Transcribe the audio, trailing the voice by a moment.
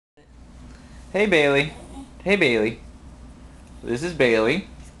Hey Bailey. Hey Bailey. This is Bailey.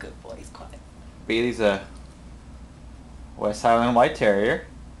 He's a good boy. He's quiet. Bailey's a West Highland White Terrier.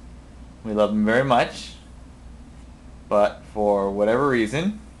 We love him very much. But for whatever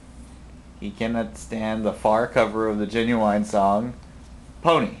reason, he cannot stand the far cover of the Genuine song,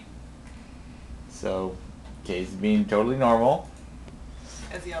 Pony. So, he's being totally normal.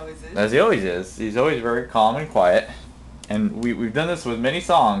 As he always is. As he always is. He's always very calm and quiet. And we've done this with many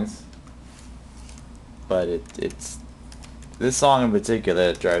songs. But it's this song in particular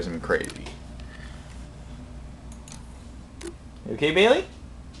that drives him crazy. You okay, Bailey?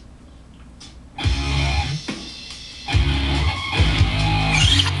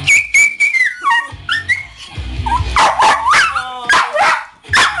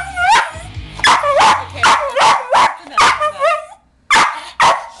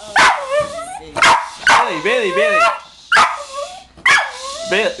 Bailey.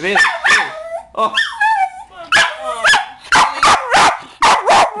 Bailey. Oh.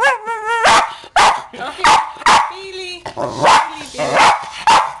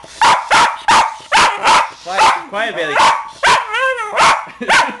 Quiet, Bailey.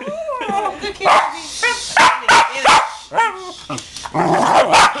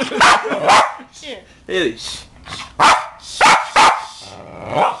 Bailey.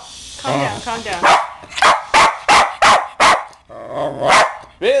 Calm down.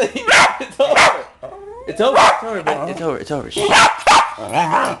 Bailey, it's over. It's over, Bailey. It's over.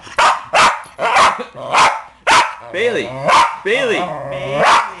 Bailey. All right.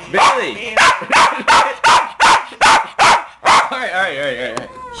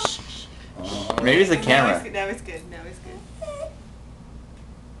 Maybe it's the camera. Now it's good.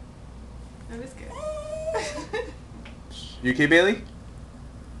 You okay, Bailey?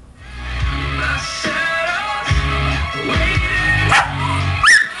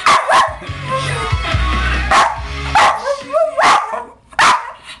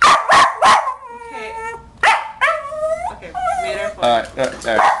 Okay, made our point. All right.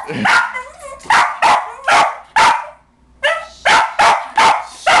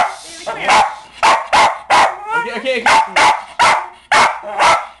 Okay.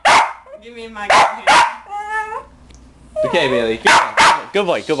 Give me my gun here. Okay, Bailey. Good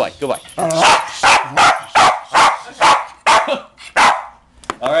boy.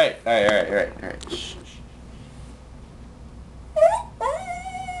 All right. Shh.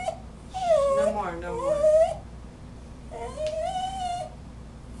 No more.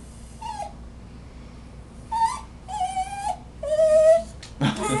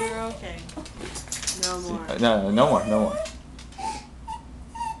 You're okay. No more.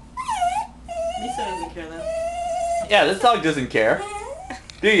 Lisa doesn't care though. Yeah, this dog doesn't care.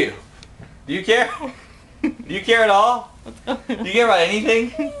 Do you? Do you care? Do you care at all? Do you care about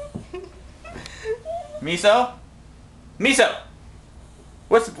anything? Miso?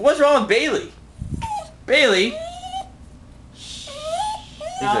 What's wrong with Bailey? Bailey? He's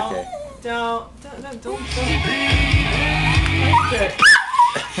okay. Don't.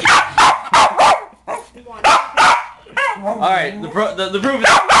 All right, the proof is. The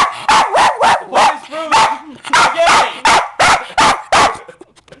point is proven. Okay.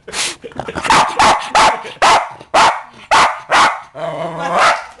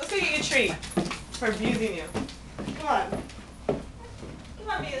 Let's go get you a treat for abusing you. Come on,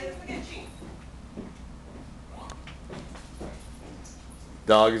 Bailey. Let's go get a treat.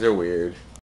 Dogs are weird.